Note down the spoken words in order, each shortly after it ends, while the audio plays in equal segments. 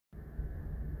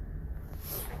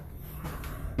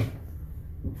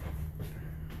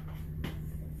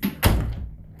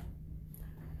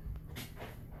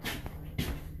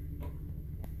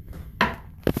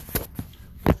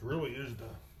really is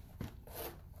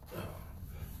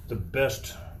the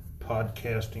best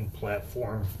podcasting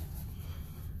platform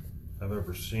I've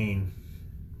ever seen.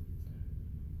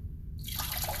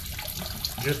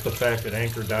 Just the fact that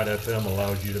Anchor.fm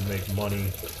allows you to make money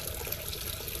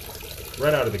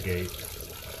right out of the gate.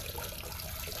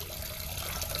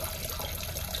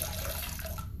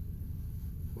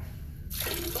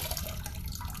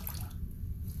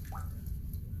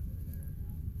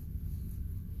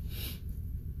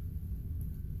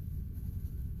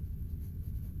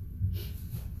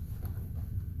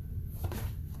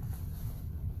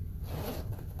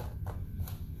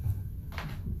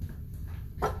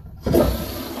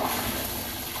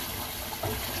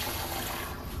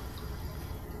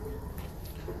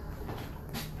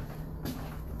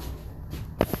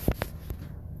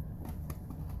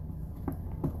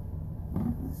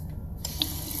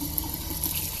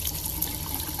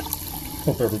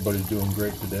 Hope everybody's doing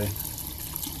great today.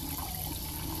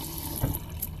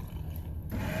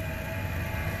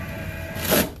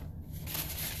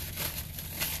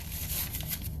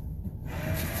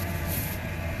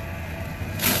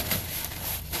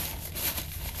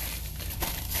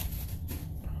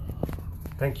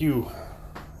 Thank you,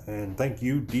 and thank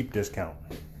you, Deep Discount.